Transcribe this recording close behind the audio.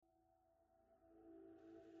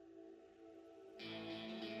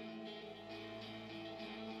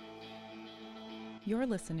You're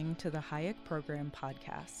listening to the Hayek Program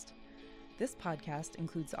podcast. This podcast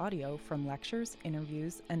includes audio from lectures,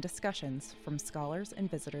 interviews, and discussions from scholars and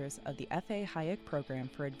visitors of the F.A. Hayek Program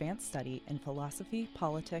for Advanced Study in Philosophy,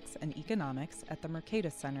 Politics, and Economics at the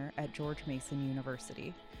Mercatus Center at George Mason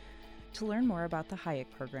University. To learn more about the Hayek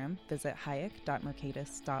Program, visit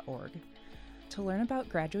hayek.mercatus.org. To learn about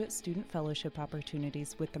graduate student fellowship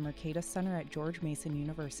opportunities with the Mercatus Center at George Mason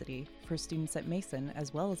University for students at Mason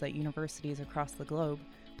as well as at universities across the globe,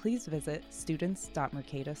 please visit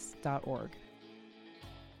students.mercatus.org.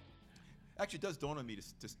 Actually, it does dawn on me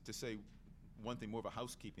to say one thing, more of a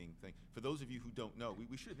housekeeping thing. For those of you who don't know,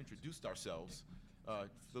 we should have introduced ourselves. For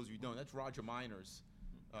those of you who don't, that's Roger Miners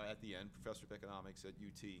at the end, Professor of Economics at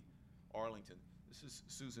UT Arlington. This is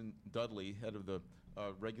Susan Dudley, head of the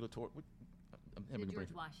regulatory... George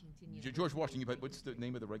Washington. George Washington, but what's the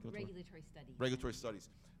name of the regulatory? Regulatory Studies. Regulatory Studies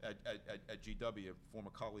at GW, a former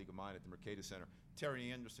colleague of mine at the Mercatus Center.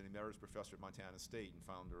 Terry Anderson, emeritus professor at Montana State and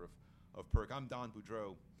founder of PERC. I'm Don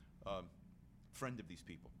Boudreau, friend of these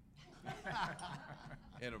people,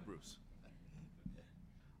 and of Bruce.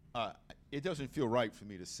 It doesn't feel right for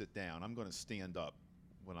me to sit down. I'm going to stand up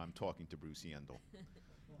when I'm talking to Bruce Yandle.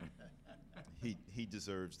 He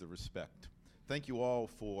deserves the respect. Thank you all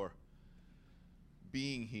for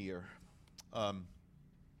being here.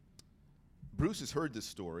 Bruce has heard this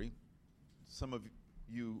story. Some of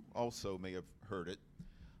you also may have heard it.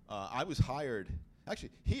 I was hired,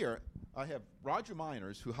 actually here I have Roger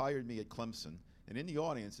Miners, who hired me at Clemson, and in the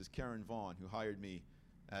audience is Karen Vaughn, who hired me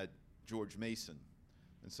at George Mason.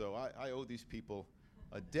 And so I owe these people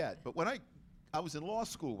a debt. But when I was in law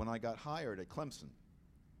school when I got hired at Clemson,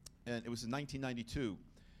 and it was in 1992,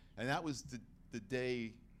 and that was the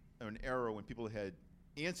day, an era when people had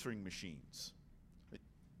answering machines.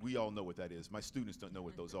 We all know what that is. My students don't know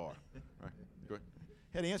what those are. Right?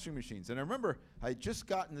 Had answering machines. And I remember I had just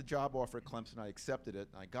gotten the job offer at Clemson. I accepted it.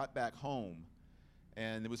 I got back home,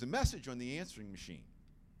 and there was a message on the answering machine.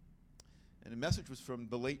 And the message was from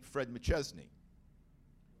the late Fred McChesney.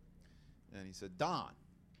 And he said, Don,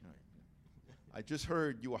 I just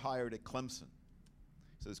heard you were hired at Clemson.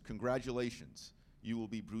 He says, congratulations. You will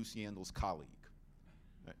be Bruce Yandle's colleague.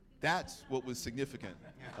 That's what was significant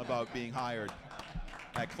about being hired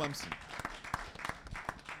at Clemson.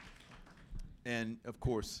 And of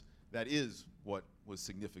course, that is what was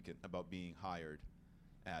significant about being hired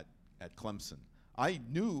at Clemson. I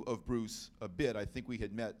knew of Bruce a bit. I think we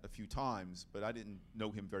had met a few times, but I didn't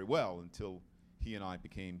know him very well until he and I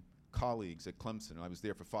became colleagues at Clemson. And I was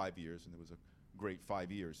there for 5 years, and it was a great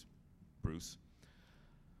 5 years, Bruce.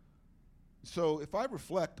 So if I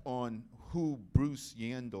reflect on who Bruce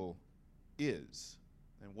Yandle is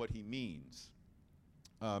and what he means,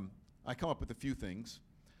 I come up with a few things.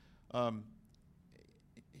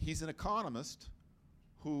 He's an economist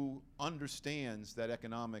who understands that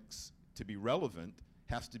economics, to be relevant,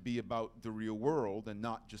 has to be about the real world and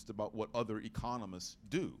not just about what other economists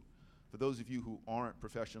do. For those of you who aren't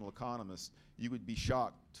professional economists, you would be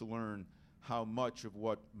shocked to learn how much of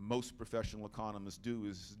what most professional economists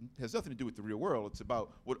do has nothing to do with the real world. It's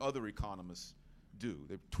about what other economists do.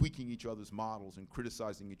 They're tweaking each other's models and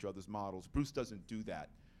criticizing each other's models. Bruce doesn't do that.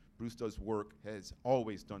 Bruce does work, has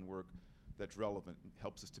always done work that's relevant and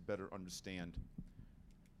helps us to better understand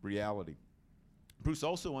reality. Bruce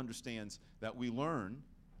also understands that we learn,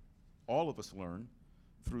 all of us learn,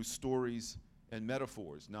 through stories and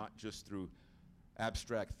metaphors, not just through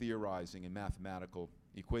abstract theorizing and mathematical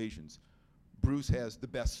equations. Bruce has the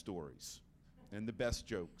best stories and the best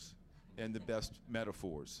jokes and the best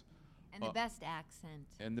metaphors. And the best accent.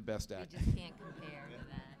 And the best accent. You just can't compare to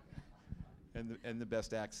that. And the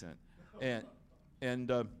best accent. And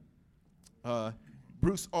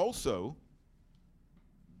Bruce also,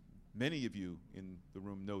 many of you in the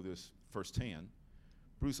room know this firsthand,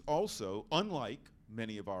 Bruce also, unlike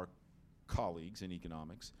many of our colleagues in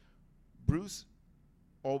economics, Bruce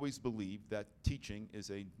always believed that teaching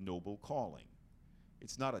is a noble calling.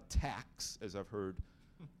 It's not a tax, as I've heard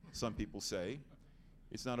some people say.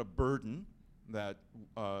 It's not a burden that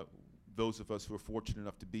those of us who are fortunate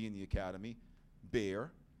enough to be in the academy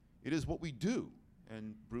bear. It is what we do.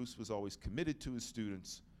 And Bruce was always committed to his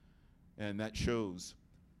students, and that shows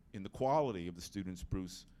in the quality of the students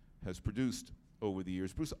Bruce has produced over the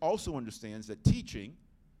years. Bruce also understands that teaching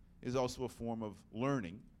is also a form of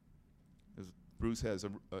learning. Bruce has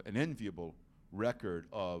an enviable record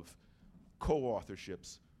of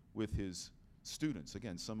co-authorships with his students,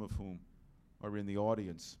 again, some of whom are in the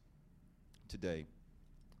audience today.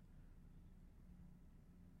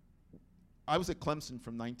 I was at Clemson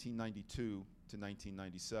from 1992 to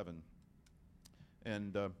 1997,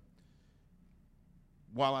 and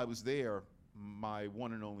while I was there, my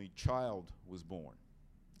one and only child was born.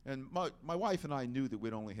 And my wife and I knew that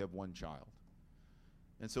we'd only have one child.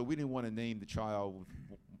 And so we didn't want to name the child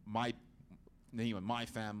with my name of my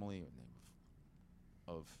family or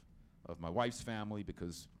name of my wife's family,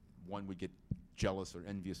 because one would get jealous or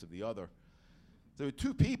envious of the other. There were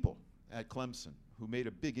two people at Clemson who made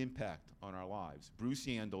a big impact on our lives, Bruce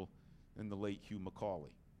Yandle and the late Hugh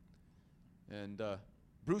Macaulay. And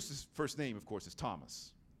Bruce's first name, of course, is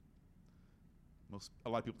Thomas. A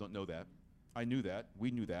lot of people don't know that. I knew that.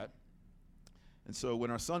 We knew that. And so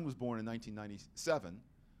when our son was born in 1997,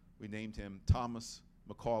 we named him Thomas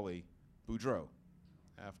Macaulay Boudreau,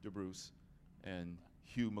 after Bruce and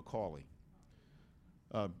Hugh Macaulay.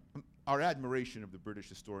 Our admiration of the British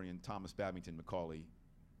historian Thomas Babington Macaulay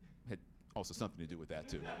had also something to do with that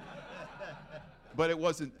too. But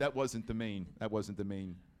that wasn't the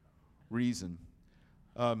main reason.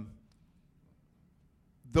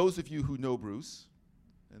 Those of you who know Bruce,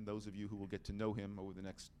 and those of you who will get to know him over the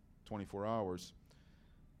next 24 hours,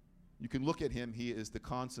 you can look at him. He is the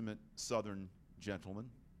consummate Southern gentleman.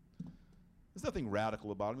 There's nothing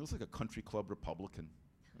radical about him. He looks like a country club Republican.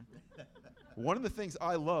 One of the things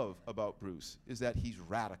I love about Bruce is that he's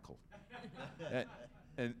radical.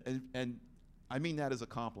 And I mean that as a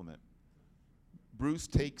compliment. Bruce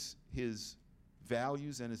takes his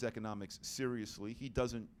values and his economics seriously. He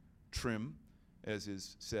doesn't trim, as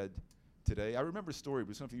is said today. I remember a story,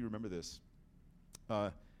 but some of you remember this.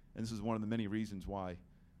 And this is one of the many reasons why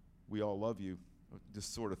we all love you, this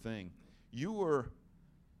sort of thing. You were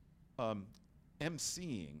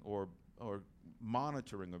emceeing or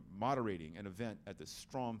monitoring or moderating an event at the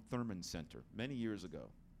Strom Thurmond Center many years ago.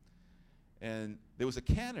 And there was a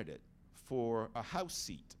candidate for a House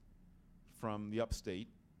seat from the upstate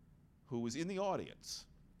who was in the audience.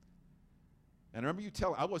 And I remember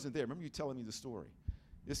I wasn't there, I remember you telling me the story.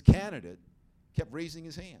 This candidate kept raising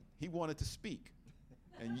his hand. He wanted to speak.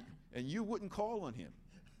 And you wouldn't call on him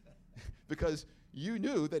because you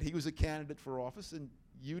knew that he was a candidate for office and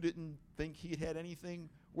you didn't think he had anything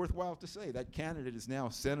worthwhile to say. That candidate is now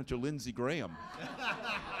Senator Lindsey Graham.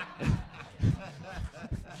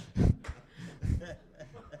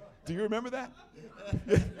 Do you remember that?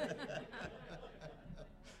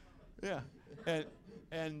 Yeah.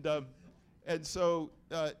 And so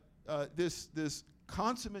this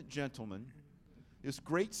consummate gentleman, this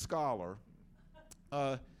great scholar,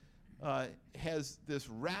 has this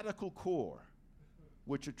radical core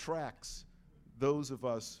which attracts those of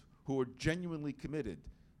us who are genuinely committed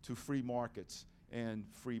to free markets and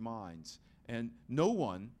free minds. And no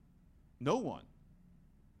one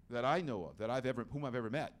that I know of, whom I've ever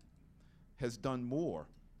met, has done more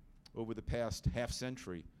over the past half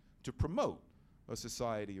century to promote a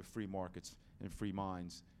society of free markets and free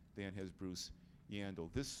minds than has Bruce Yandle.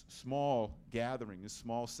 This small gathering, this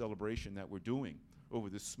small celebration that we're doing over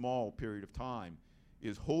this small period of time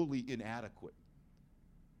is wholly inadequate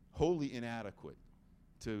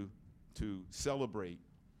to celebrate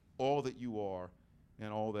all that you are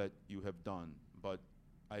and all that you have done. But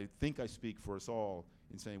I think I speak for us all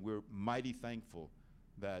in saying we're mighty thankful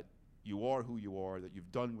that you are who you are, that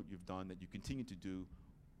you've done what you've done, that you continue to do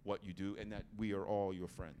what you do, and that we are all your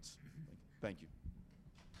friends. Thank you.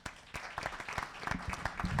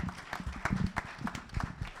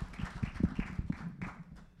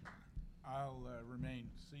 I'll remain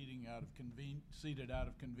seated out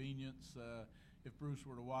of convenience. If Bruce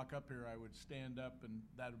were to walk up here, I would stand up, and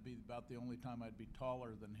that would be about the only time I'd be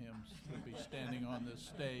taller than him, to be standing on this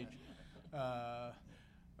stage.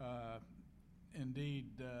 Indeed,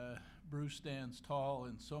 Bruce stands tall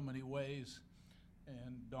in so many ways,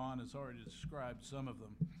 and Dawn has already described some of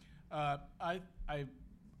them. I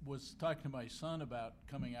was talking to my son about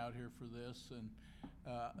coming out here for this, and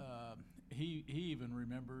he even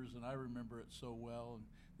remembers, and I remember it so well. And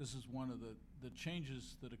this is one of the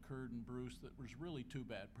changes that occurred in Bruce that was really too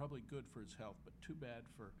bad, probably good for his health, but too bad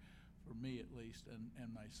for me at least,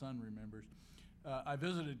 and my son remembers. I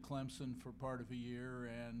visited Clemson for part of a year,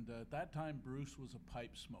 and at that time Bruce was a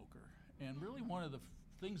pipe smoker. And really one of the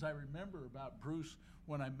things I remember about Bruce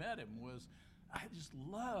when I met him was I just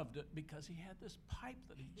loved it because he had this pipe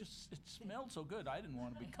that it smelled so good. I didn't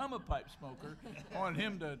want to become a pipe smoker. I wanted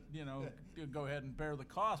him to, to go ahead and bear the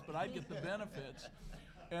cost, but I'd get the benefits.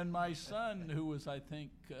 And my son, who was, I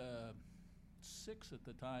think, 6 at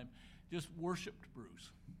the time, just worshipped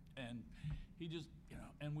Bruce. And he just,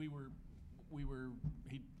 and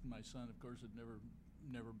my son, of course, had never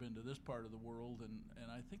been to this part of the world, and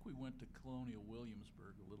I think we went to Colonial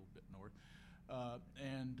Williamsburg, a little bit north.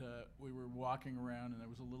 We were walking around, and there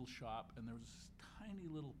was a little shop, and there was this tiny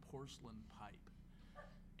little porcelain pipe.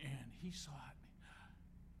 and he saw it.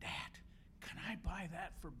 Dad, can I buy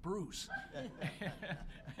that for Bruce?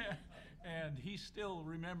 And he still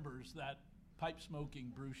remembers that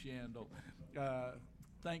pipe-smoking Bruce Yandle.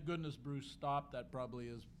 Thank goodness Bruce stopped. That probably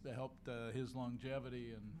has helped his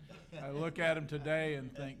longevity. And I look at him today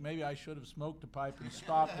and think maybe I should have smoked a pipe and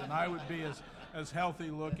stopped, and I would be as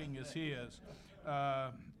healthy looking as he is.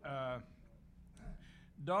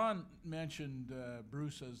 Don mentioned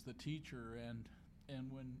Bruce as the teacher,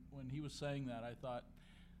 and when he was saying that, I thought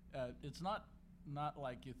it's not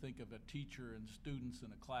like you think of a teacher and students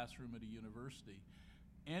in a classroom at a university.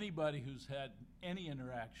 Anybody who's had any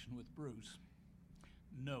interaction with Bruce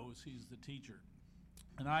knows he's the teacher.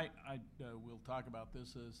 And I will talk about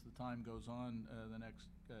this as the time goes on the next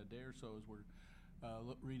day or so as we're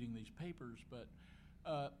reading these papers, but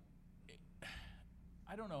I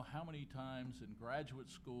don't know how many times in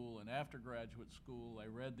graduate school and after graduate school I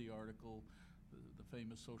read the article, the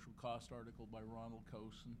famous social cost article by Ronald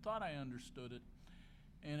Coase, and thought I understood it.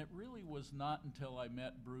 And it really was not until I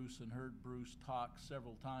met Bruce and heard Bruce talk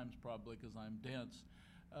several times, probably because I'm dense,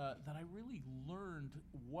 that I really learned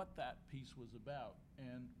what that piece was about.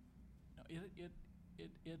 And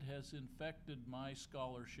it has infected my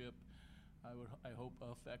scholarship. I hope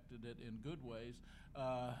affected it in good ways,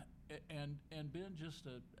 and been just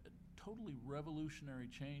a totally revolutionary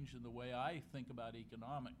change in the way I think about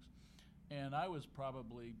economics. And I was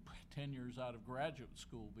probably 10 years out of graduate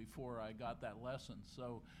school before I got that lesson.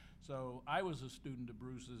 So I was a student of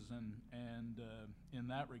Bruce's and in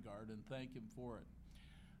that regard, and thank him for it.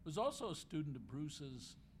 I was also a student of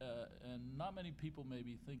Bruce's, and not many people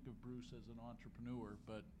maybe think of Bruce as an entrepreneur,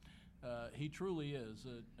 but he truly is,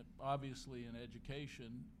 obviously in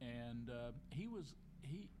education, and he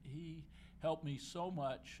helped me so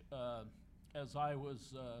much as I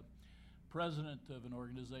was president of an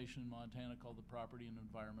organization in Montana called the Property and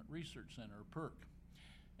Environment Research Center, or PERC.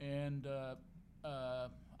 And I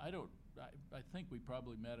think we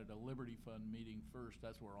probably met at a Liberty Fund meeting first.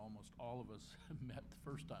 That's where almost all of us met the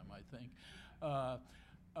first time, I think.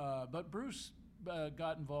 But Bruce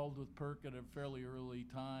got involved with PERC at a fairly early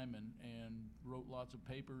time and wrote lots of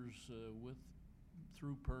papers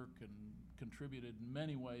through PERC and contributed in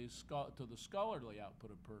many ways to the scholarly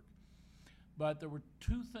output of PERC. But there were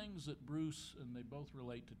two things that Bruce, and they both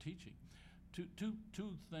relate to teaching,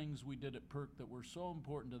 two things we did at PERC that were so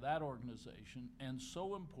important to that organization and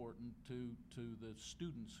so important to the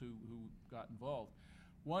students who got involved.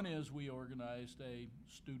 One is we organized a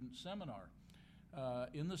student seminar.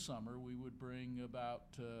 In the summer, we would bring about,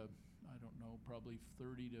 I don't know, probably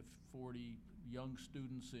 30 to 40 young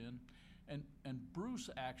students in. And Bruce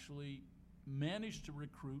actually managed to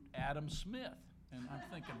recruit Adam Smith. And I'm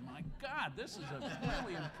thinking, my God, this is a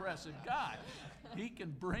really impressive guy. He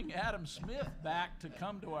can bring Adam Smith back to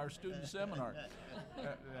come to our student seminar.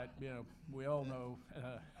 We all know.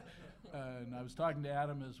 And I was talking to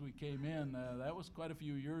Adam as we came in. That was quite a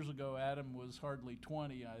few years ago. Adam was hardly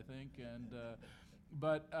 20, I think.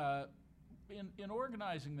 But in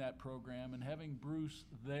organizing that program and having Bruce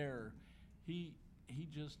there, he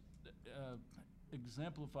just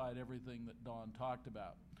exemplified everything that Don talked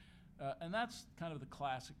about. And that's kind of the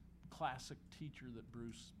classic teacher that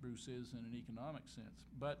Bruce is in an economic sense.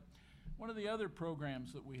 But one of the other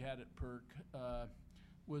programs that we had at PERC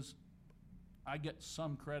was, I get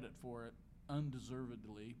some credit for it,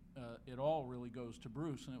 undeservedly. It all really goes to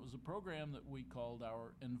Bruce, and it was a program that we called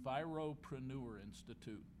our Enviropreneur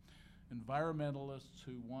Institute. Environmentalists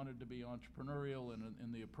who wanted to be entrepreneurial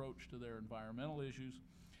in the approach to their environmental issues.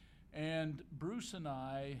 And Bruce and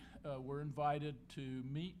I were invited to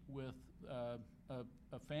meet with a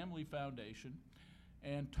family foundation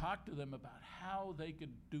and talk to them about how they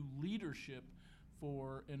could do leadership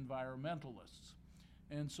for environmentalists.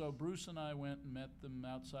 And so Bruce and I went and met them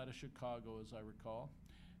outside of Chicago, as I recall.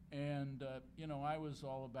 And I was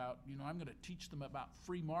all about, I'm going to teach them about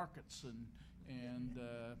free markets and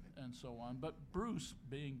so on. But Bruce,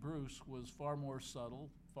 being Bruce, was far more subtle,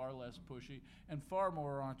 far less pushy, and far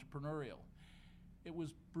more entrepreneurial. It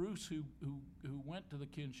was Bruce who went to the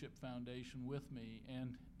Kinship Foundation with me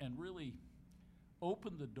and really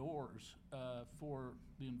opened the doors for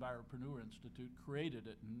the Enviropreneur Institute, created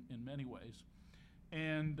it in many ways,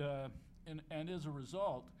 and as a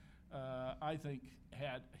result, I think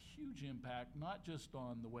had a huge impact, not just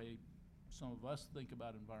on the way some of us think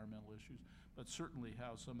about environmental issues, but certainly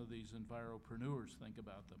how some of these enviropreneurs think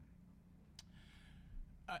about them.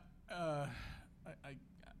 I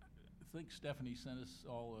think Stephanie sent us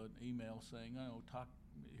all an email saying,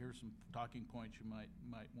 here's some talking points you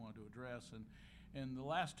might want to address. And the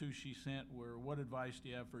last two she sent were, what advice do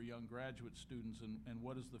you have for young graduate students, and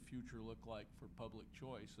what does the future look like for public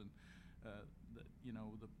choice? And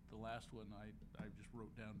the last one I just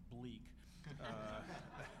wrote down bleak.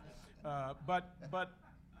 But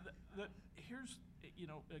here's,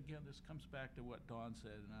 again, this comes back to what Dawn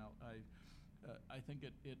said, and I think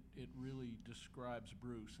it really describes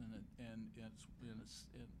Bruce, and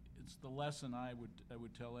it's the lesson I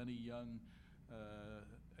would tell any young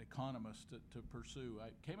economist to pursue. I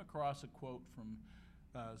came across a quote from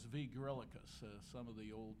Zvi Grillikas. Some of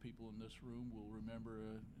the old people in this room will remember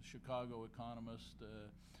a Chicago economist,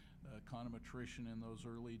 econometrician in those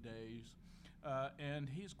early days. And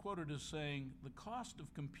he's quoted as saying, the cost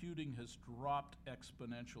of computing has dropped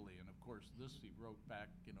exponentially. And of course, this he wrote back,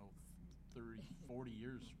 30, 40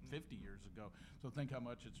 years, 50 years ago. So think how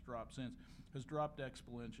much it's dropped since. Has dropped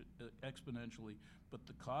exponentially, but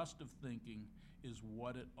the cost of thinking is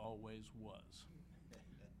what it always was.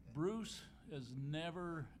 Bruce has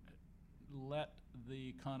never let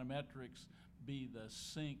the econometrics be the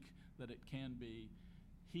sink that it can be.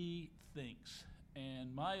 He thinks.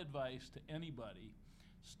 And my advice to anybody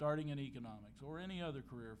starting in economics, or any other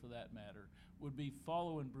career for that matter, would be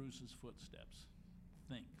follow in Bruce's footsteps.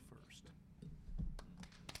 Think first.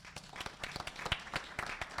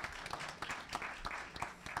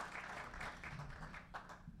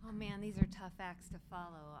 Oh man, these are tough acts to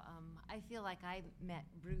follow. I feel like I met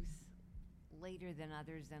Bruce later than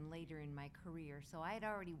others and later in my career, so I had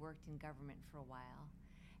already worked in government for a while.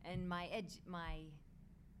 And my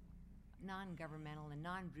non-governmental and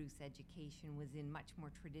non-Bruce education was in much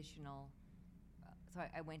more traditional, so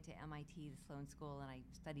I went to MIT, the Sloan School, and I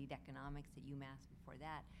studied economics at UMass before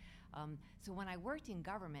that. So when I worked in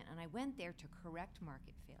government, and I went there to correct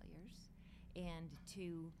market failures and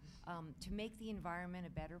to make the environment a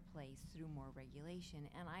better place through more regulation,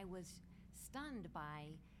 and I was stunned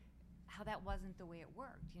by how that wasn't the way it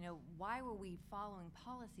worked. Why were we following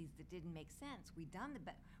policies that didn't make sense? We'd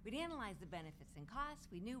analyzed the benefits and costs,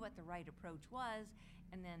 we knew what the right approach was,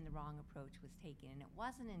 and then the wrong approach was taken. And it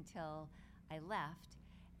wasn't until I left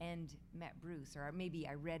and met Bruce, or maybe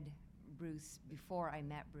I read Bruce before I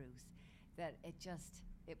met Bruce, that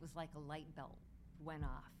it was like a light bulb went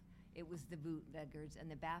off. It was the bootleggers and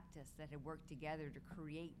the Baptists that had worked together to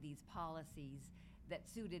create these policies that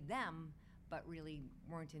suited them, but really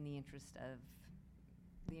weren't in the interest of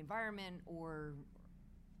the environment or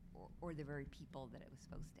the very people that it was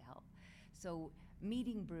supposed to help. So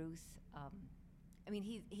meeting Bruce,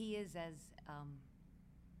 he is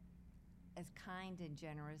as kind and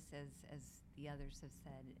generous as the others have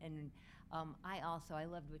said. And I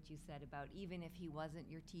loved what you said about even if he wasn't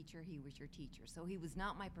your teacher, he was your teacher. So he was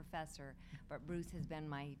not my professor, but Bruce has been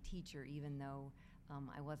my teacher, even though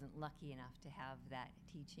I wasn't lucky enough to have that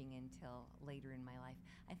teaching until later in my life.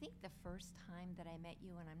 I think the first time that I met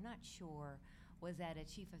you, and I'm not sure, was at a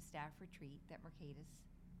Chief of Staff retreat that Mercatus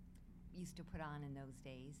used to put on in those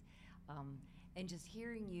days. And just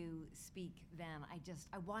hearing you speak then,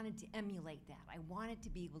 I wanted to emulate that. I wanted to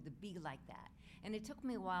be able to be like that. And it took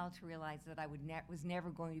me a while to realize that I was never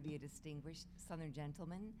going to be a distinguished Southern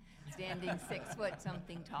gentleman, standing 6 foot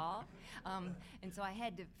something tall. And so I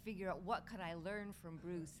had to figure out what could I learn from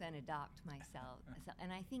Bruce and adopt myself.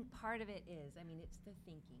 And I think part of it is, it's the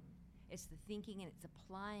thinking. It's the thinking, and it's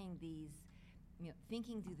applying these,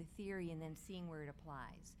 thinking through the theory and then seeing where it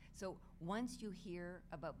applies. So once you hear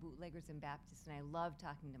about bootleggers and Baptists, and I love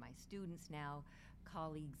talking to my students now,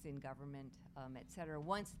 colleagues in government, et cetera,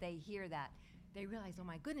 once they hear that, they realize, oh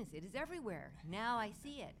my goodness, it is everywhere. Now I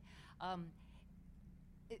see it.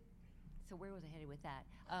 So where was I headed with that?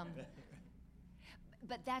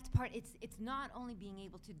 But that's part, it's not only being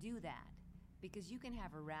able to do that, because you can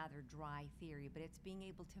have a rather dry theory, but it's being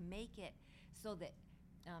able to make it so that,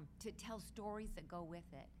 to tell stories that go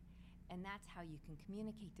with it. And that's how you can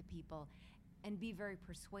communicate to people and be very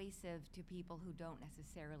persuasive to people who don't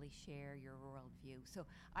necessarily share your worldview. So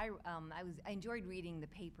I enjoyed reading the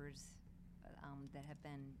papers that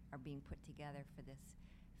are being put together for this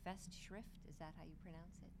Festschrift. Is that how you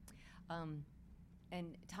pronounce it?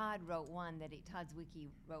 And Todd wrote one Todd's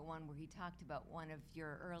Wiki wrote one where he talked about one of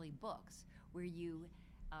your early books, where you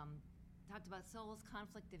talked about souls,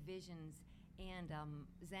 conflict, divisions, and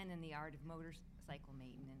Zen and the art of motorcycle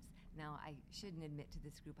maintenance. Now, I shouldn't admit to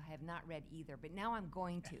this group, I have not read either, but now I'm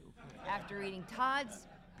going to, after reading Todd's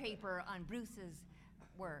paper on Bruce's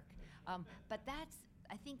work. But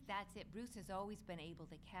I think that's it. Bruce has always been able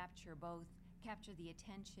to capture the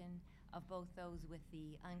attention of both those with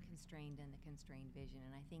the unconstrained and the constrained vision,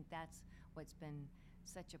 and I think that's what's been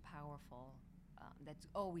such a powerful that's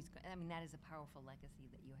always, I mean, that is a powerful legacy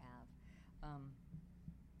that you have.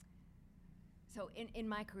 So in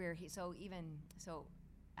my career, so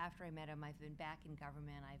after I met him, I've been back in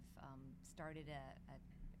government. I've started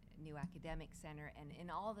a new academic center, and in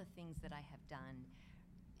all the things that I have done,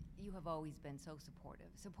 you have always been so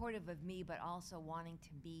supportive of me, but also wanting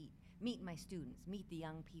to meet my students, meet the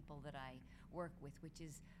young people that I work with, which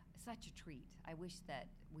is such a treat. I wish that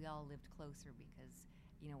we all lived closer, because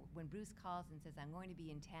when Bruce calls and says, I'm going to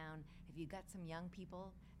be in town, have you got some young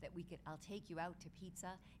people that I'll take you out to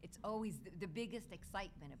pizza? It's always the biggest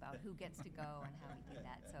excitement about who gets to go and how we do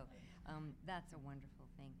that. So that's a wonderful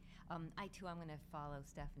thing. I'm going to follow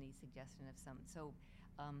Stephanie's suggestion of some. So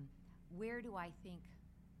where do I think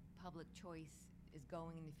public choice is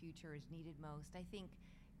going in the future, is needed most? I think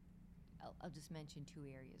I'll just mention two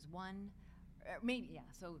areas. One,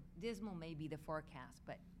 so dismal may be the forecast,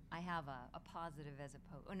 but I have a positive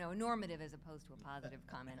a normative as opposed to a positive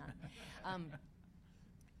comment on it.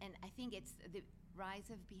 And I think it's the rise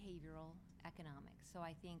of behavioral economics. So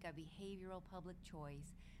I think a behavioral public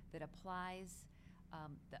choice that applies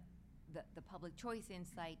the public choice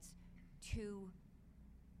insights to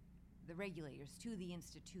the regulators, to the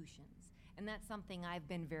institutions. And that's something I've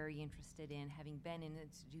been very interested in, having been in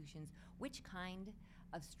institutions. Which kind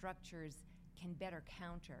of structures can better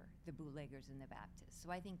counter the bootleggers and the Baptists?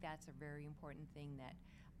 So I think that's a very important thing that,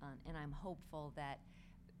 and I'm hopeful that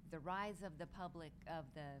the rise of the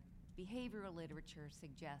behavioral literature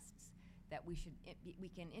suggests that we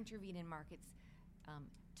can intervene in markets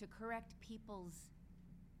to correct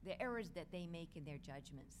the errors that they make in their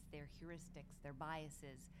judgments, their heuristics, their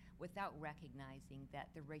biases, without recognizing that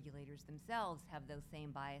the regulators themselves have those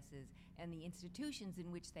same biases, and the institutions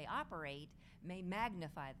in which they operate may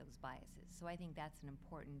magnify those biases. So I think that's an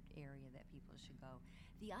important area that people should go.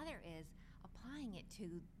 The other is applying it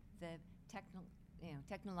to the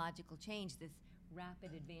technological change, this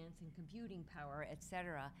rapid advance in computing power, et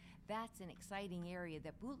cetera. That's an exciting area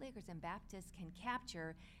that bootleggers and Baptists can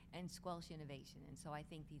capture and squelch innovation. And so I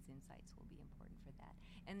think these insights will be important for that.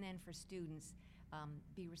 And then for students,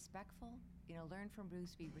 be respectful, learn from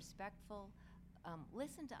Bruce, be respectful,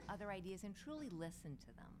 listen to other ideas and truly listen to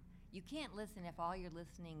them. You can't listen if all you're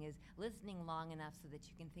listening is listening long enough so that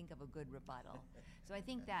you can think of a good rebuttal. So I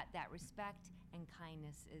think that respect and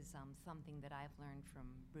kindness is something that I've learned from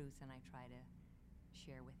Bruce, and I try to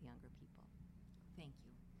share with younger people. Thank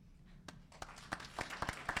you.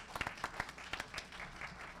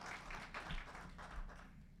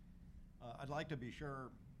 I'd like to be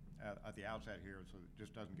sure at the outset here, so it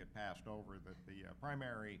just doesn't get passed over, that the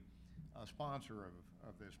primary sponsor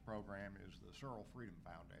of this program is the Searle Freedom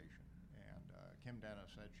Foundation. And Kim Dennis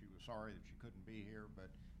said she was sorry that she couldn't be here, but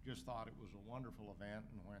just thought it was a wonderful event.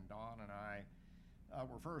 And when Dawn and I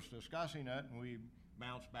were first discussing it, and we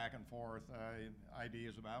bounced back and forth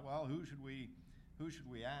ideas about, well, who should we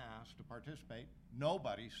ask to participate?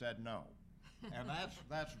 Nobody said no, and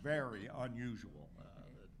that's very unusual.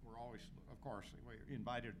 We're always, of course, we're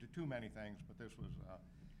invited to too many things, but this was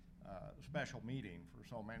a special meeting for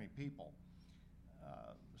so many people.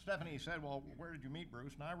 Stephanie said, well, where did you meet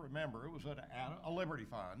Bruce? And I remember it was at a Liberty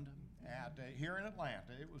Fund here in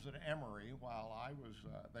Atlanta. It was at Emory while I was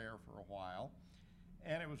there for a while.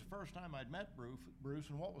 And it was the first time I'd met Bruce,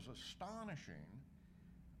 and what was astonishing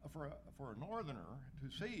for a Northerner to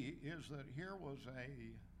see is that here was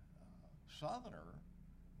a Southerner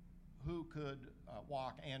who could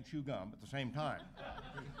walk and chew gum at the same time.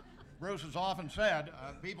 Bruce has often said,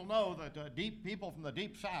 people know that people from the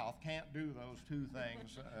deep South can't do those two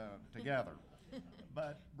things together.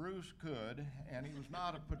 But Bruce could, and he was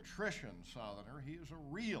not a patrician Southerner, he is a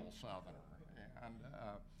real Southerner, and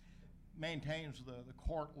maintains the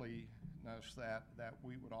courtliness that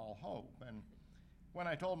we would all hope. And when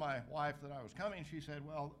I told my wife that I was coming, she said,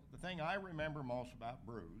 well, the thing I remember most about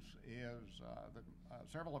Bruce is that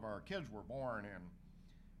several of our kids were born in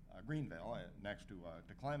Greenville, next to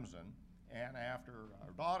Clemson, and after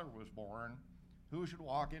our daughter was born, who should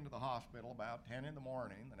walk into the hospital about 10 in the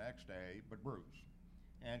morning the next day but Bruce?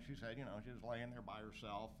 And she said, she was laying there by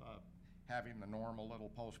herself, having the normal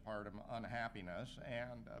little postpartum unhappiness,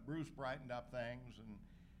 and Bruce brightened up things and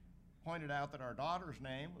pointed out that our daughter's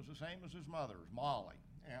name was the same as his mother's, Molly.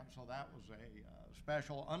 And so that was a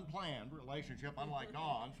special, unplanned relationship, unlike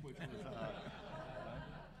Dawn's, which was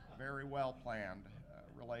a very well-planned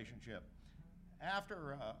relationship.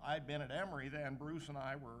 After I'd been at Emory, then Bruce and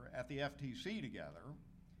I were at the FTC together.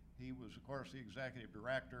 He was, of course, the executive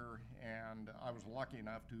director, and I was lucky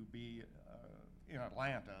enough to be in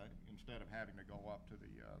Atlanta instead of having to go up to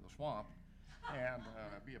the swamp and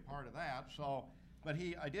be a part of that. So But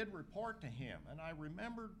I did report to him, and I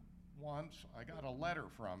remembered once I got a letter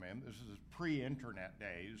from him. This is pre-internet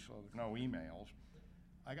days, so there's no emails.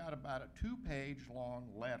 I got about a 2-page long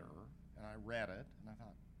letter, and I read it, and I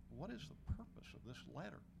thought, what is the purpose of this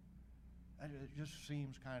letter? And it just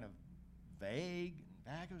seems kind of vague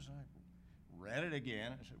and vague. As I read it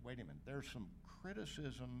again, I said, wait a minute, there's some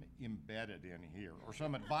criticism embedded in here, or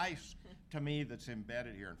some advice to me that's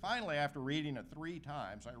embedded here. And finally, after reading it 3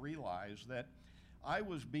 times, I realized that I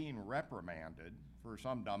was being reprimanded for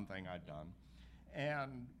some dumb thing I'd done.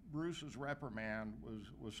 And Bruce's reprimand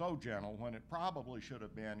was so gentle when it probably should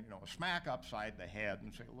have been, a smack upside the head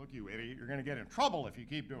and say, look, you idiot, you're going to get in trouble if you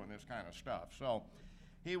keep doing this kind of stuff. So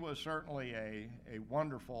he was certainly a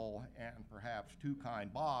wonderful and perhaps too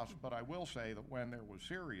kind boss, but I will say that when there was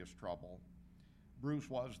serious trouble, Bruce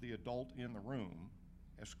was the adult in the room,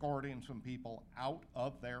 escorting some people out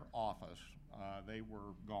of their office. They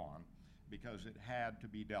were gone because it had to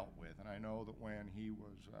be dealt with. And I know that when he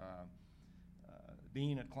was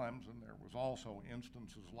dean at Clemson, there was also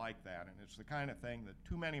instances like that. And it's the kind of thing that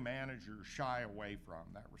too many managers shy away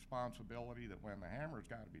from, that responsibility that when the hammer's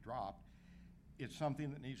got to be dropped, it's something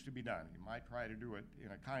that needs to be done. You might try to do it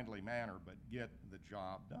in a kindly manner, but get the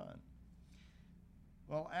job done.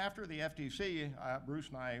 Well, after the FTC, Bruce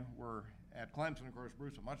and I were at Clemson. Of course,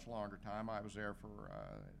 Bruce a much longer time. I was there for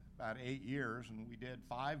about 8 years, and we did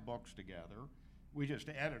 5 books together. We just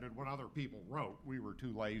edited what other people wrote. We were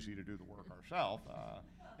too lazy to do the work ourselves.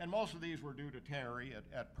 And most of these were due to Terry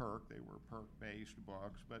at PERC. They were PERC-based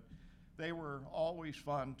books, but they were always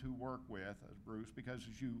fun to work with, as Bruce, because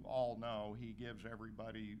as you all know, he gives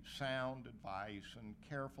everybody sound advice and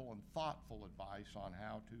careful and thoughtful advice on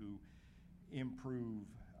how to improve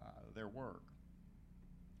their work.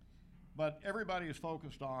 But everybody is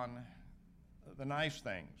focused on the nice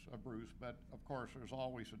things of Bruce, but of course there's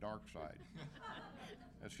always a dark side.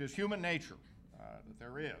 It's just human nature that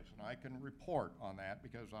there is, and I can report on that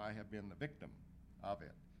because I have been the victim of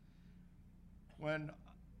it. When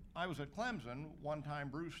I was at Clemson, one time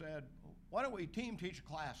Bruce said, why don't we team teach a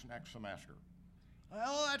class next semester?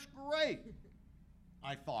 Well, that's great,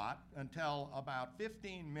 I thought, until about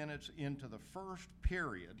 15 minutes into the first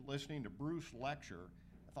period, listening to Bruce lecture,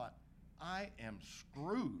 I thought, I am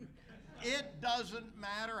screwed. It doesn't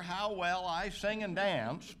matter how well I sing and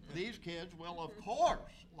dance. These kids will, of course,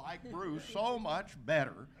 like Bruce so much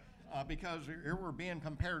better because here we're being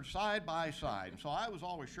compared side by side. And so I was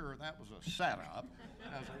always sure that was a setup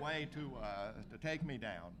as a way to take me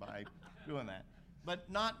down by doing that. But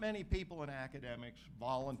not many people in academics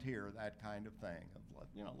volunteer that kind of thing.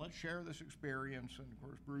 Let's share this experience. And of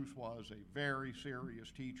course, Bruce was a very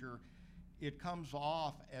serious teacher. It comes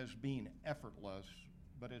off as being effortless,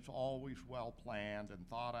 but it's always well planned and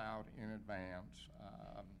thought out in advance.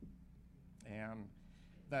 And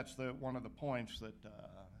that's one of the points that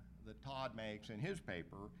Todd makes in his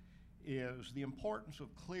paper is the importance of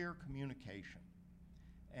clear communication.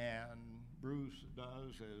 And Bruce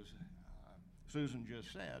does, as Susan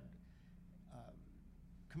just said,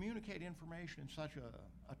 communicate information in such an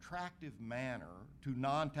attractive manner to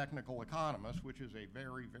non-technical economists, which is a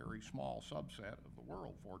very, very small subset of the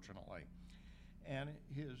world, fortunately. And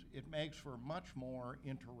it makes for much more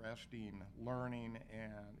interesting learning,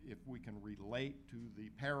 and if we can relate to the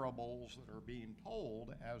parables that are being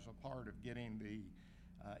told as a part of getting the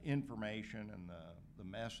information and the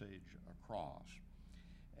message across.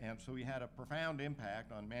 And so he had a profound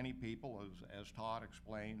impact on many people, as Todd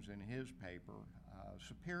explains in his paper,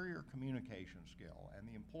 superior communication skill and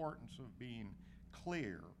the importance of being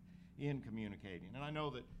clear in communicating. And I know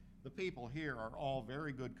that the people here are all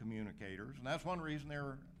very good communicators, and that's one reason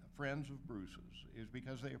they're friends of Bruce's, is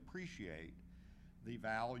because they appreciate the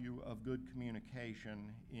value of good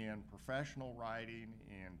communication in professional writing,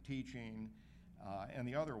 in teaching, and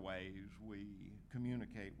the other ways we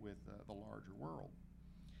communicate with the larger world.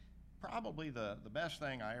 Probably the best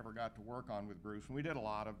thing I ever got to work on with Bruce, and we did a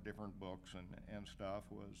lot of different books and stuff,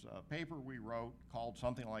 was a paper we wrote called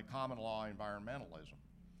something like Common Law Environmentalism.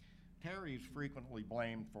 Terry's frequently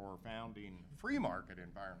blamed for founding free market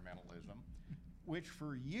environmentalism, which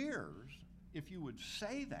for years, if you would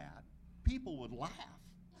say that, people would laugh.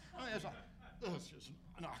 I mean, it's just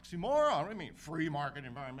an oxymoron. I mean, free market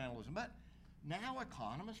environmentalism. But now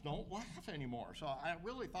economists don't laugh anymore. So I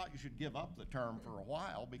really thought you should give up the term for a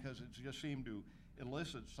while because it just seemed to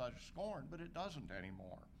elicit such scorn, but it doesn't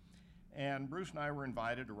anymore. And Bruce and I were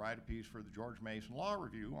invited to write a piece for the George Mason Law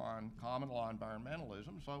Review on common law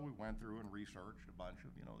environmentalism, so we went through and researched a bunch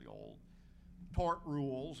of, the old tort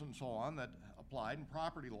rules and so on that applied in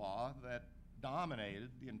property law that dominated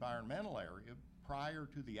the environmental area prior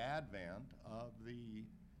to the advent of the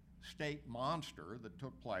state monster that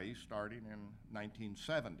took place starting in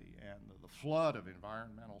 1970 and the flood of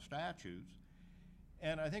environmental statutes.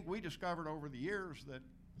 And I think we discovered over the years that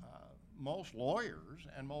most lawyers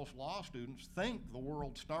and most law students think the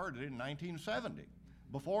world started in 1970.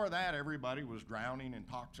 Before that, everybody was drowning in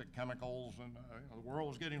toxic chemicals, and the world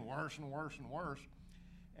was getting worse and worse and worse.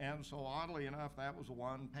 And so oddly enough, that was the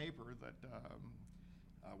one paper that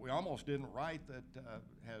we almost didn't write that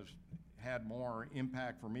has had more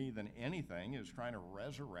impact for me than anything, is trying to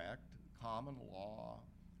resurrect common law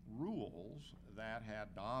rules that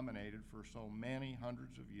had dominated for so many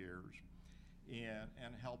hundreds of years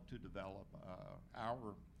and helped to develop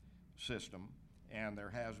our system. And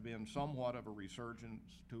there has been somewhat of a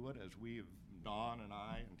resurgence to it as Don and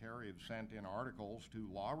I and Terry have sent in articles to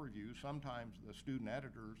law reviews. Sometimes the student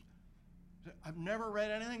editors say, I've never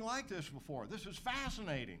read anything like this before. This is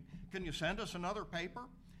fascinating. Can you send us another paper?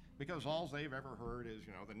 Because all they've ever heard is,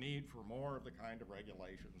 the need for more of the kind of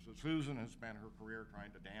regulations that Susan has spent her career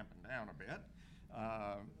trying to dampen down a bit.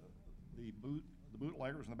 The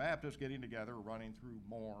bootleggers and the Baptists getting together, running through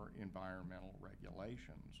more environmental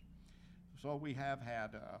regulations. So we have had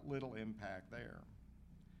little impact there.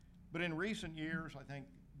 But in recent years, I think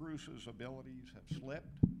Bruce's abilities have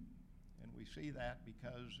slipped, and we see that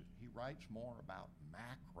because he writes more about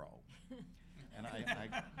macro. And I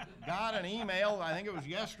got an email, I think it was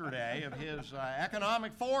yesterday, of his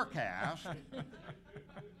economic forecast.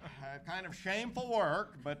 Kind of shameful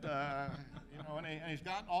work, but and he's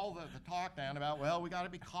got all the talk down about, well, we got to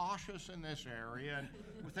be cautious in this area,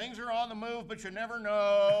 and things are on the move, but you never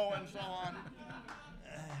know, and so on.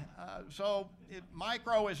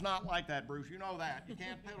 Micro is not like that, Bruce. You know that. You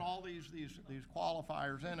can't put all these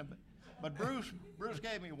qualifiers in it. But Bruce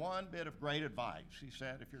gave me one bit of great advice. He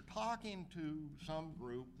said, if you're talking to some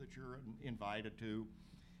group that you're invited to,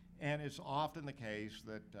 and it's often the case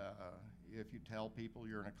that if you tell people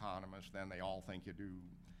you're an economist, then they all think you do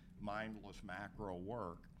mindless macro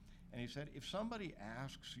work. And he said, if somebody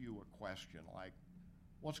asks you a question like,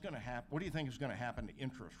 what's going to happen? What do you think is going to happen to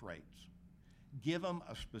interest rates? Give them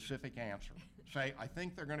a specific answer. Say, I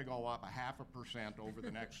think they're going to go up 0.5% over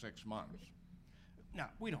the next 6 months. Now,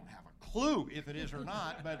 we don't have a clue if it is or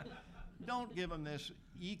not, but don't give them this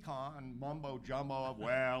econ mumbo jumbo of,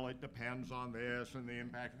 well, it depends on this and the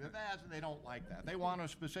impact of that. They don't like that. They want a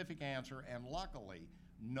specific answer, and luckily,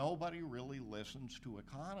 nobody really listens to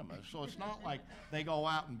economists. So it's not like they go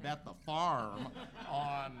out and bet the farm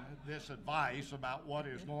on this advice about what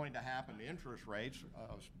is going to happen to interest rates.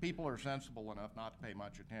 People are sensible enough not to pay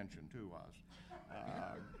much attention to us.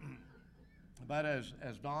 But as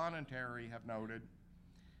Don and Terry have noted,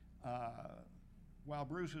 while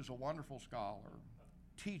Bruce is a wonderful scholar,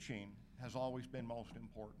 teaching has always been most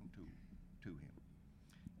important to him.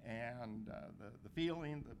 And the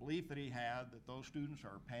feeling, the belief that he had that those students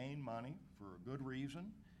are paying money for a good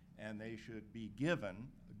reason and they should be given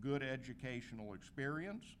a good educational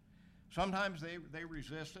experience. Sometimes they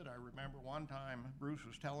resisted. I remember one time Bruce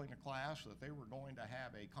was telling a class that they were going to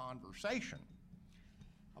have a conversation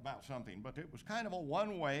about something, but it was kind of a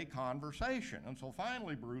one-way conversation. And so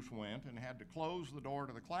finally Bruce went and had to close the door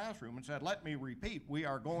to the classroom and said, let me repeat, we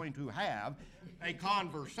are going to have a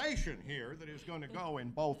conversation here that is going to go in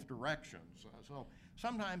both directions. So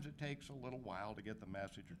sometimes it takes a little while to get the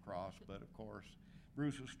message across, but of course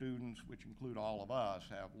Bruce's students, which include all of us,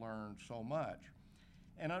 have learned so much.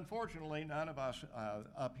 And unfortunately, none of us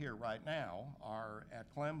up here right now are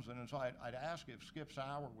at Clemson, and so I'd ask if Skip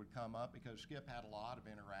Sauer would come up, because Skip had a lot of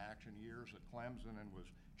interaction years at Clemson and was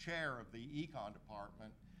chair of the econ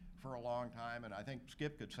department for a long time, and I think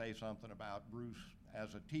Skip could say something about Bruce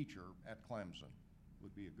as a teacher at Clemson.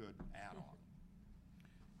 Would be a good add-on.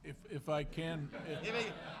 If I can...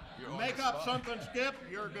 Make up something, Skip,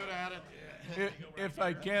 you're good at it. If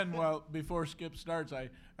I can, well, before Skip starts, I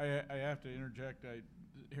have to interject.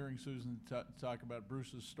 Hearing Susan talk about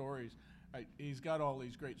Bruce's stories, he's got all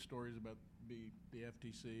these great stories about the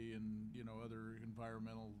FTC and other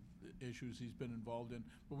environmental issues he's been involved in.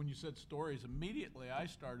 But when you said stories, immediately I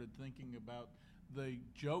started thinking about the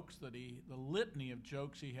jokes the litany of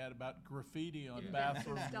jokes he had about graffiti on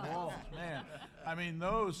bathroom walls. Man, I mean,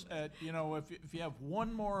 those, if you have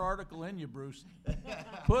one more article in you, Bruce,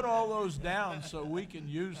 put all those down so we can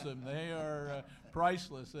use them. They are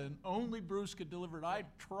priceless, and only Bruce could deliver it. I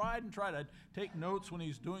tried. I'd take notes when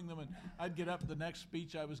he's doing them, and I'd get up the next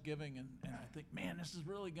speech I was giving, and I think, man, this is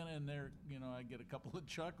really gonna, and there, I'd get a couple of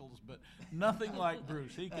chuckles, but nothing like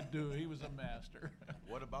Bruce. He could do it. He was a master.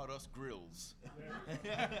 What about us grills?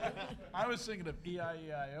 I was thinking of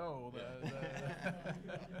E-I-E-I-O.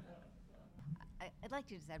 I'd like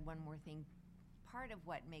to just add one more thing. Part of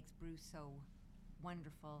what makes Bruce so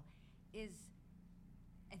wonderful is,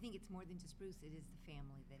 I think it's more than just Bruce, it is the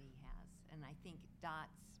family that he has. And I think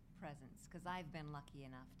Dot's presence, because I've been lucky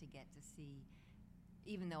enough to get to see,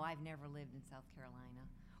 even though I've never lived in South Carolina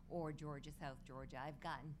or Georgia, South Georgia, I've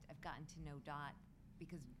gotten to know Dot,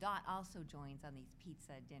 because Dot also joins on these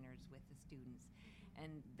pizza dinners with the students.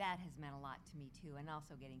 And that has meant a lot to me too, and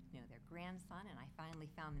also getting to know their grandson. And I finally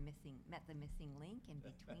met the missing link in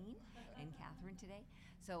between, and Catherine today.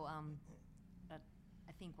 So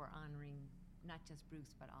I think we're honoring not just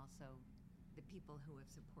Bruce, but also the people who have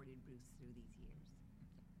supported Bruce through these years.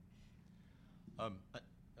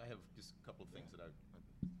 I have just a couple of things that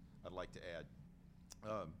I'd like to add.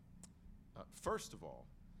 First of all,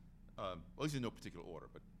 well, these are in no particular order,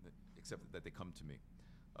 but except that they come to me.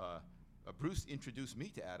 Bruce introduced me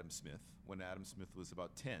to Adam Smith when Adam Smith was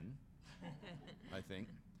about 10, I think.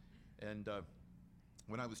 And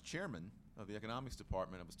when I was chairman of the economics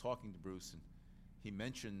department, I was talking to Bruce, and he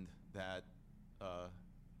mentioned that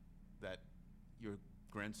that your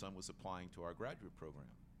grandson was applying to our graduate program.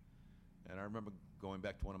 And I remember going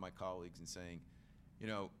back to one of my colleagues and saying, you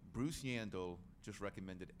know, Bruce Yandle just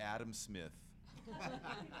recommended Adam Smith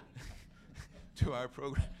to our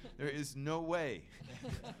program. There is no way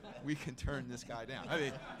we can turn this guy down. I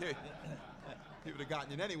mean, he would have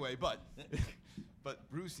gotten it anyway, but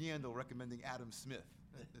Bruce Yandle recommending Adam Smith,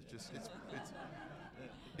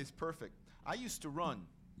 it's perfect. I used to run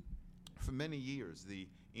for many years the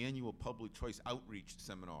annual public choice outreach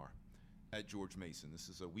seminar at George Mason. This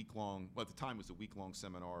is a week-long, well, at the time it was a week-long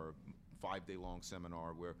seminar, 5-day-long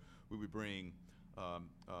seminar, where we would bring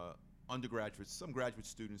undergraduates, some graduate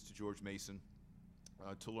students to George Mason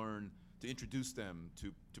to learn, to introduce them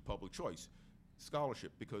to public choice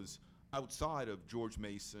scholarship, because outside of George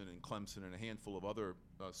Mason and Clemson and a handful of other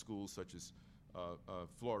schools such as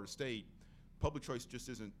Florida State, public choice just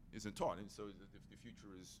isn't taught, and so the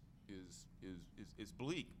future is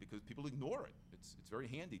bleak because people ignore it. It's very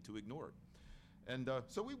handy to ignore it, and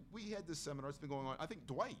so we had this seminar. It's been going on. I think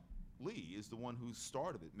Dwight Lee is the one who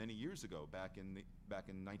started it many years ago, back in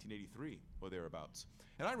 1983 or thereabouts,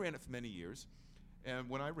 and I ran it for many years. And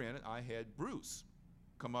when I ran it, I had Bruce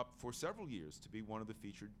come up for several years to be one of the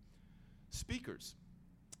featured speakers.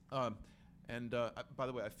 By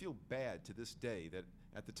the way, I feel bad to this day that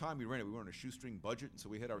at the time we ran it, we were on a shoestring budget, and so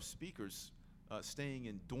we had our speakers staying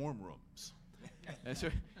in dorm rooms. And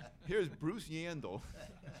so here's Bruce Yandle,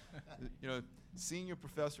 you know, senior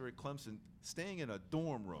professor at Clemson, staying in a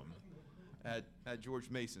dorm room at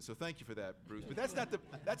George Mason. So thank you for that, Bruce. But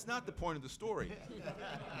that's not the point of the story.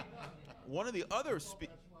 One of the other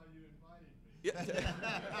speakers. That's why you invited me.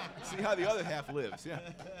 Yeah, see how the other half lives. Yeah.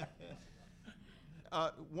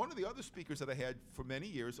 One of the other speakers that I had for many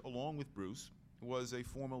years, along with Bruce, was a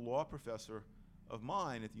former law professor of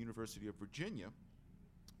mine at the University of Virginia,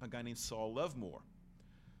 a guy named Saul Levmore.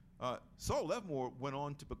 Saul Levmore went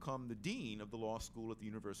on to become the dean of the law school at the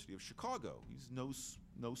University of Chicago. He's no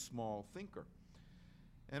small thinker.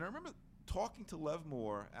 And I remember talking to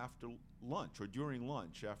Levmore after lunch, or during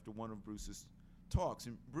lunch, after one of Bruce's talks,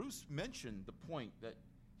 and Bruce mentioned the point that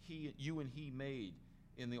you and he made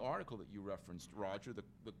in the article that you referenced, Roger, the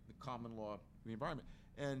common law of the environment.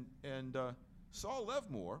 And Saul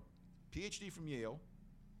Levmore, PhD from Yale,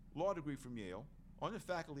 law degree from Yale, on the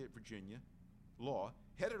faculty at Virginia Law,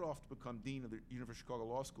 headed off to become dean of the University of Chicago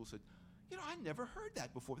Law School, said, you know, I never heard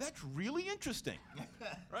that before. That's really interesting,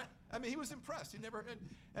 right? I mean, he was impressed. He never heard,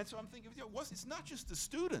 and so I'm thinking, you know, it's not just the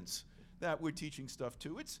students that we're teaching stuff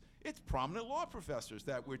to. It's prominent law professors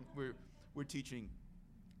that we're teaching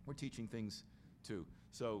things to.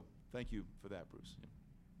 So thank you for that, Bruce. Yeah.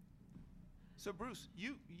 So Bruce,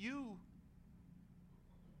 you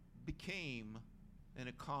became an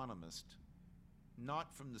economist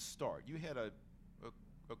not from the start. You had a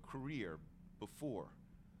career before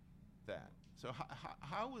that. So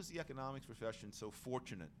how was the economics profession so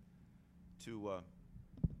fortunate to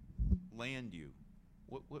land you?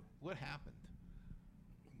 What happened?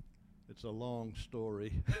 It's a long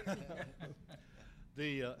story.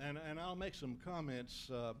 And I'll make some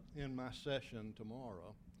comments in my session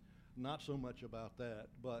tomorrow. Not so much about that,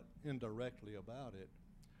 but indirectly about it.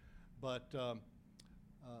 But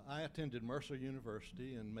I attended Mercer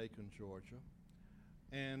University in Macon, Georgia.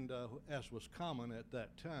 And as was common at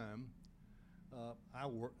that time,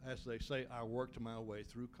 as they say, I worked my way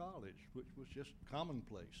through college, which was just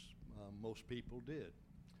commonplace. Most people did.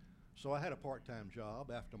 So I had a part-time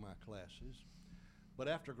job after my classes. But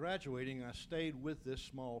after graduating, I stayed with this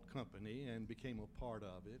small company and became a part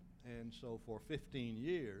of it. And so for 15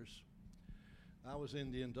 years, I was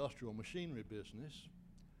in the industrial machinery business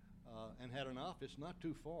and had an office not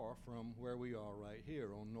too far from where we are right here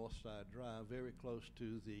on Northside Drive, very close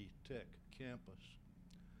to the Tech campus.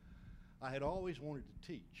 I had always wanted to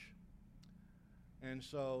teach. And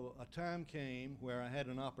so a time came where I had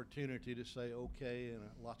an opportunity to say, okay, and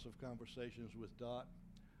lots of conversations with Dot.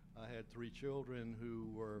 I had 3 children who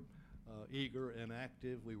were eager and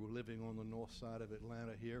active. We were living on the north side of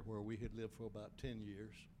Atlanta here, where we had lived for about 10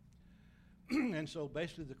 years. And so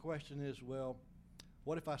basically the question is, well,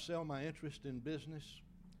 what if I sell my interest in business,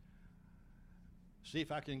 see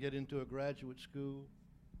if I can get into a graduate school,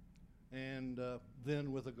 and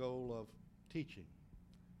then with a goal of teaching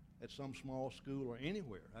at some small school or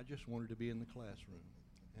anywhere. I just wanted to be in the classroom.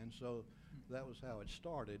 And so that was how it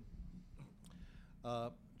started.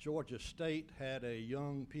 Georgia State had a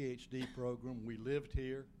young PhD program. We lived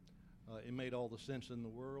here. It made all the sense in the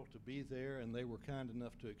world to be there, and they were kind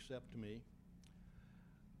enough to accept me.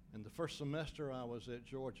 And the first semester I was at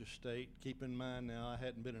Georgia State, keep in mind now I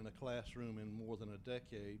hadn't been in a classroom in more than a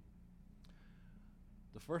decade.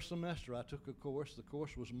 The first semester I took a course. The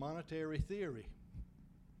course was monetary theory.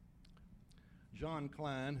 John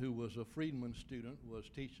Klein, who was a Friedman student, was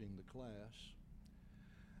teaching the class.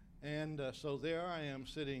 And so there I am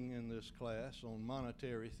sitting in this class on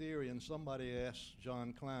monetary theory, and somebody asks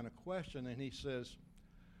John Klein a question, and he says,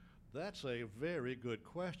 "That's a very good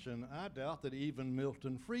question. I doubt that even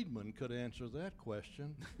Milton Friedman could answer that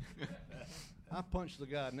question." I punched the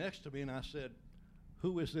guy next to me, and I said,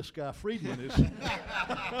 "Who is this guy Friedman?"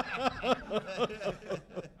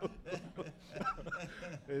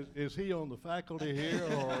 Is he on the faculty here,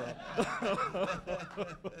 or?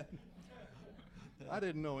 I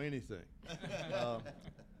didn't know anything.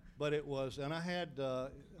 But it was, and I had,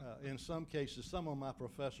 in some cases, some of my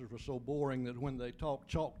professors were so boring that when they talked,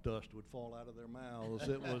 chalk dust would fall out of their mouths.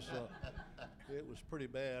 It was pretty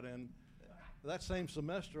bad. And that same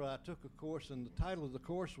semester, I took a course, and the title of the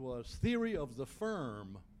course was Theory of the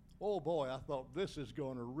Firm. Oh boy, I thought this is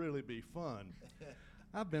going to really be fun.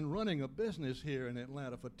 I've been running a business here in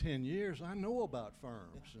Atlanta for 10 years. I know about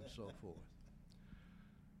firms and so forth.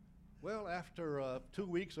 Well, after 2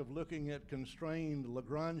 weeks of looking at constrained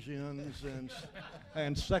Lagrangians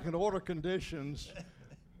and second order conditions,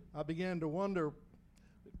 I began to wonder,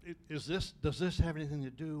 does this have anything to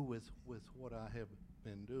do with what I have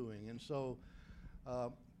been doing? And so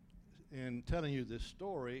in telling you this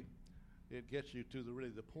story, it gets you to really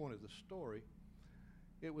the point of the story.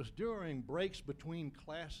 It was during breaks between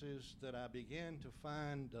classes that I began to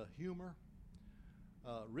find humor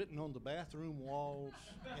written on the bathroom walls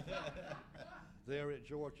there at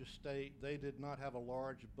Georgia State. They did not have a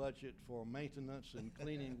large budget for maintenance and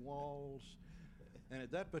cleaning walls. And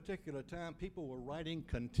at that particular time, people were writing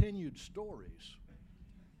continued stories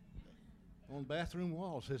on bathroom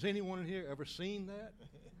walls. Has anyone in here ever seen that?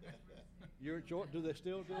 Do they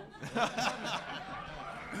still do it?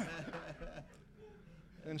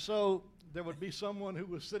 And so there would be someone who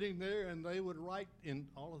was sitting there, and they would write in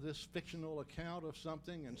all of this fictional account of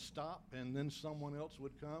something and stop, and then someone else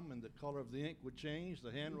would come, and the color of the ink would change,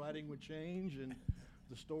 the handwriting would change, and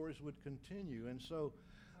the stories would continue. And so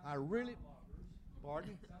I really...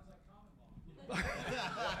 Pardon? Sounds like common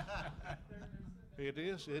law. It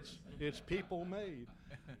is. It's people made.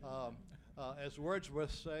 As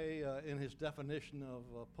Wordsworth say in his definition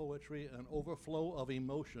of poetry, an overflow of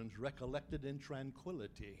emotions recollected in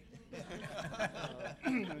tranquility.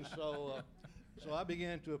 And so I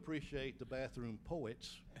began to appreciate the bathroom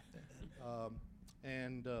poets.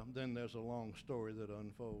 And then there's a long story that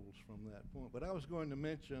unfolds from that point. But I was going to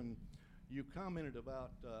mention, you commented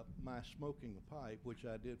about my smoking a pipe, which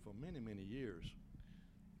I did for many, many years.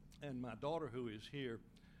 And my daughter, who is here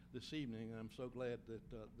this evening, I'm so glad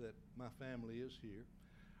that my family is here,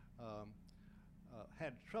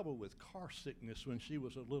 had trouble with car sickness when she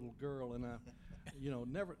was a little girl, and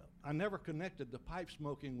I never connected the pipe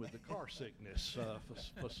smoking with the car sickness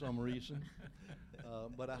for some reason.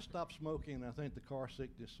 But I stopped smoking, and I think the car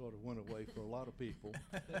sickness sort of went away for a lot of people.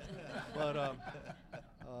 But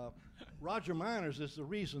Roger Miners is the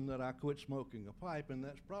reason that I quit smoking a pipe, and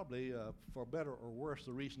that's probably, for better or worse,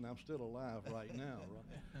 the reason I'm still alive right now.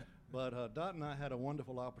 Right? But Dot and I had a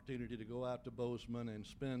wonderful opportunity to go out to Bozeman and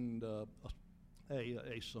spend a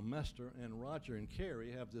semester, and Roger and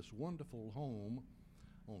Carrie have this wonderful home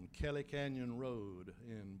on Kelly Canyon Road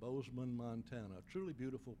in Bozeman, Montana, a truly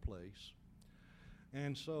beautiful place.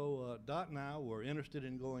 And so Dot and I were interested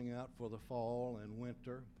in going out for the fall and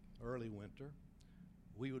winter, early winter.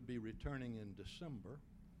 We would be returning in December.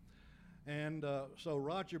 And so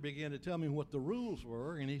Roger began to tell me what the rules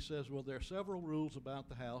were, and he says, well, there are several rules about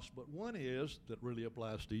the house, but one is, that really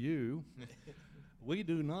applies to you, we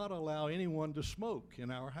do not allow anyone to smoke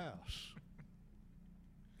in our house.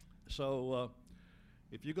 So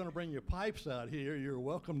if you're going to bring your pipes out here, you're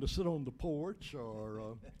welcome to sit on the porch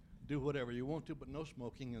or do whatever you want to, but no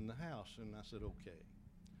smoking in the house. And I said, okay.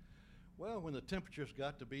 Well, when the temperatures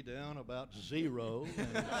got to be down about 0,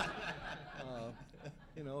 and,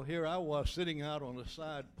 here I was sitting out on the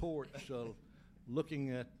side porch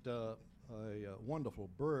looking at a wonderful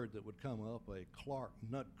bird that would come up, a Clark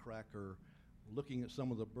nutcracker, looking at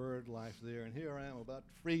some of the bird life there, and here I am about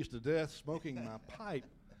to freeze to death smoking my pipe.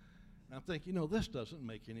 And I'm thinking, this doesn't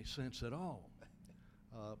make any sense at all.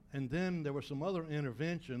 And then there were some other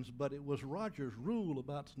interventions, but it was Roger's rule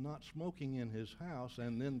about not smoking in his house,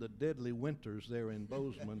 and then the deadly winters there in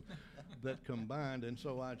Bozeman that combined, and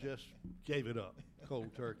so I just gave it up,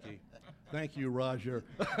 cold turkey. Thank you, Roger.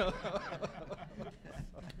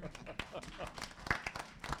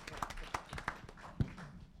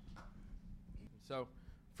 So,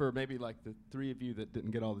 for maybe like the 3 of you that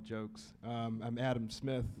didn't get all the jokes, I'm Adam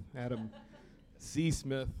Smith, Adam C.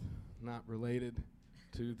 Smith, not related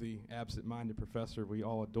to the absent-minded professor we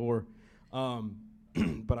all adore,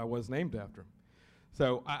 but I was named after him.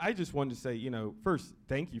 So I just wanted to say, first,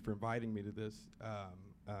 thank you for inviting me to this.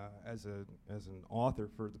 As an author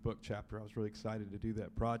for the book chapter, I was really excited to do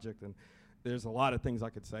that project, and there's a lot of things I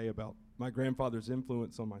could say about my grandfather's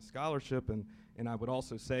influence on my scholarship, and I would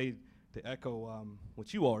also say, to echo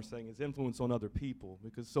what you all are saying, his influence on other people,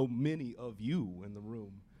 because so many of you in the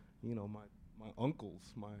room, my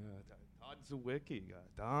uncles, my Todd Zawicki,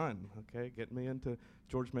 Don, okay, getting me into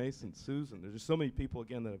George Mason, Susan. There's just so many people,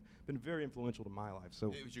 again, that have been very influential to my life.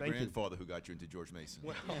 So it was your grandfather who got you into George Mason.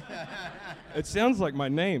 It sounds like my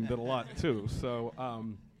name did a lot, too. So,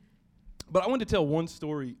 but I wanted to tell one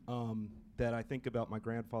story that I think about my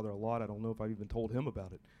grandfather a lot. I don't know if I've even told him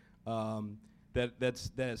about it. That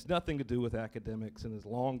has nothing to do with academics and is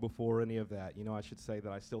long before any of that. I should say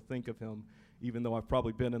that I still think of him, even though I've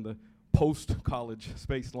probably been in the post-college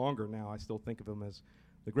space longer now. I still think of him as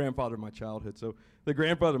the grandfather of my childhood. So the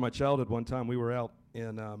grandfather of my childhood, one time we were out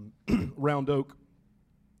in Round Oak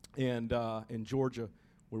and in Georgia,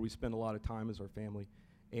 where we spend a lot of time as our family.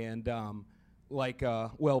 And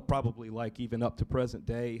probably like even up to present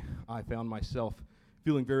day, I found myself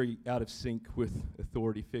feeling very out of sync with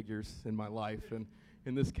authority figures in my life, and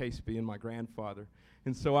in this case being my grandfather.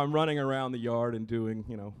 And so I'm running around the yard and doing,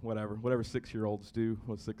 whatever 6-year-olds do.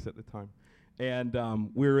 I was 6 at the time. And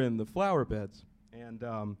we're in the flower beds. And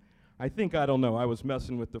I think, I don't know, I was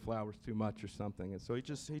messing with the flowers too much or something. And so he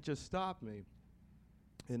just stopped me.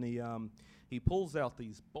 And he pulls out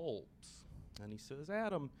these bulbs. And he says,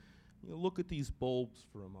 Adam, look at these bulbs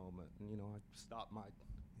for a moment. And, I stopped my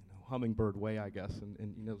hummingbird way, I guess,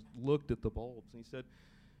 and looked at the bulbs. And he said,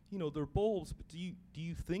 they're bulbs, but do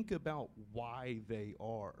you think about why they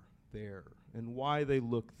are there and why they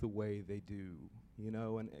look the way they do? And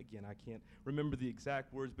again, I can't remember the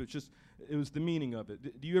exact words, but it was the meaning of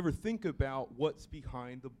it. Do you ever think about what's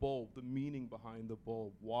behind the bulb, the meaning behind the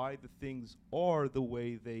bulb, why the things are the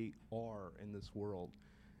way they are in this world?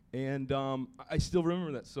 And I still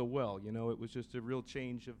remember that so well. It was just a real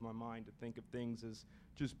change of my mind to think of things as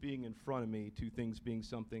just being in front of me to things being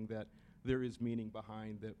something that there is meaning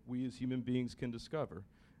behind that we as human beings can discover.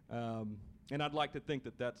 And I'd like to think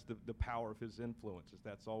that that's the power of his influences.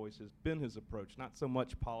 That's always been his approach. Not so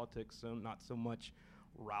much politics, not so much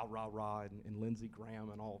rah, rah, rah, and Lindsey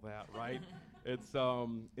Graham and all that, right?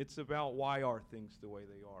 It's about why are things the way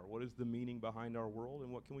they are? What is the meaning behind our world,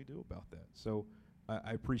 and what can we do about that? So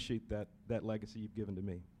I appreciate that legacy you've given to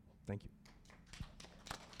me. Thank you.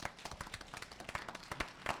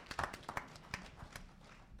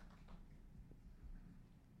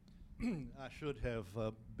 I should have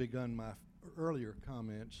begun my earlier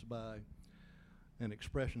comments by an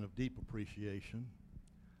expression of deep appreciation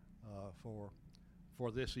for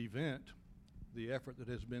this event, the effort that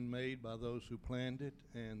has been made by those who planned it,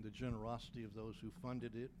 and the generosity of those who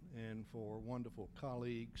funded it, and for wonderful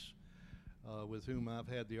colleagues with whom I've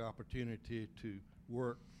had the opportunity to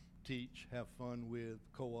work, teach, have fun with,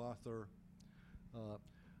 co-author,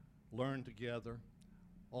 learn together.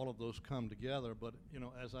 All of those come together, but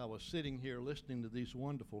as I was sitting here listening to these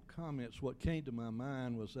wonderful comments, what came to my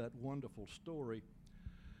mind was that wonderful story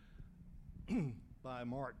by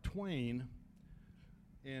Mark Twain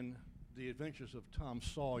in The Adventures of Tom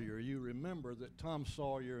Sawyer. You remember that Tom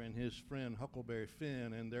Sawyer and his friend Huckleberry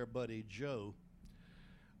Finn and their buddy Joe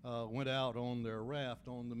went out on their raft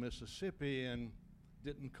on the Mississippi and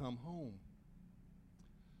didn't come home.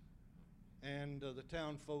 And the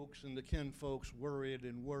town folks and the kin folks worried,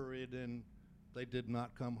 and they did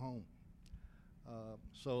not come home.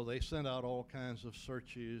 So they sent out all kinds of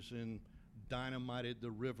searches and dynamited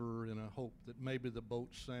the river in a hope that maybe the boat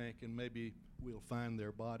sank and maybe we'll find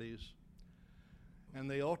their bodies. And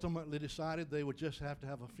they ultimately decided they would just have to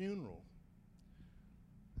have a funeral.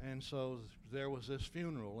 And so there was this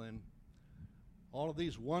funeral, and all of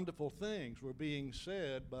these wonderful things were being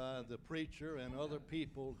said by the preacher and other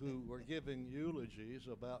people who were giving eulogies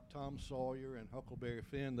about Tom Sawyer and Huckleberry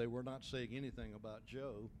Finn. They were not saying anything about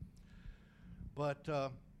Joe. But,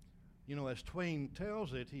 as Twain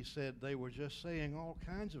tells it, he said they were just saying all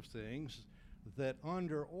kinds of things that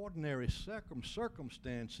under ordinary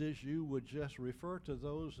circumstances you would just refer to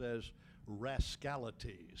those as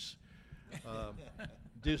rascalities,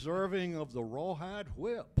 deserving of the rawhide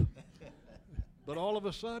whip. But all of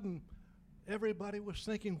a sudden, everybody was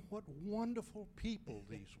thinking what wonderful people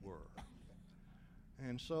these were.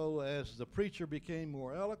 And so as the preacher became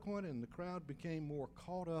more eloquent and the crowd became more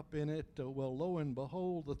caught up in it, well, lo and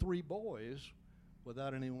behold, the three boys,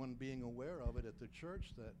 without anyone being aware of it at the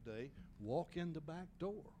church that day, walk in the back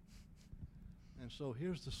door. And so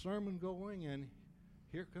here's the sermon going, and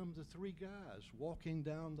here come the three guys walking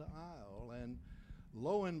down the aisle. And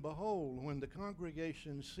lo and behold, when the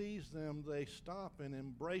congregation sees them, they stop and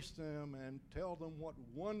embrace them and tell them what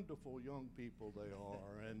wonderful young people they are.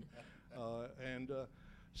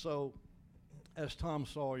 So as Tom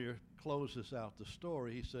Sawyer closes out the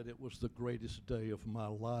story, he said, it was the greatest day of my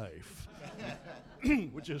life,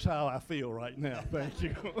 which is how I feel right now. Thank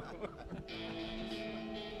you.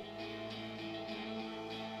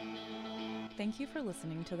 Thank you for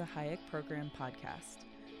listening to the Hayek Program podcast.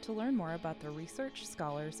 To learn more about the research,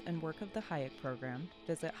 scholars, and work of the Hayek Program,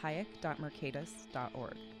 visit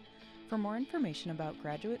hayek.mercatus.org. For more information about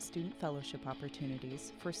graduate student fellowship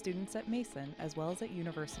opportunities for students at Mason as well as at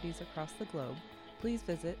universities across the globe, please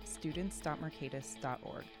visit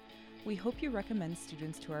students.mercatus.org. We hope you recommend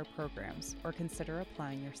students to our programs or consider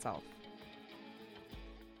applying yourself.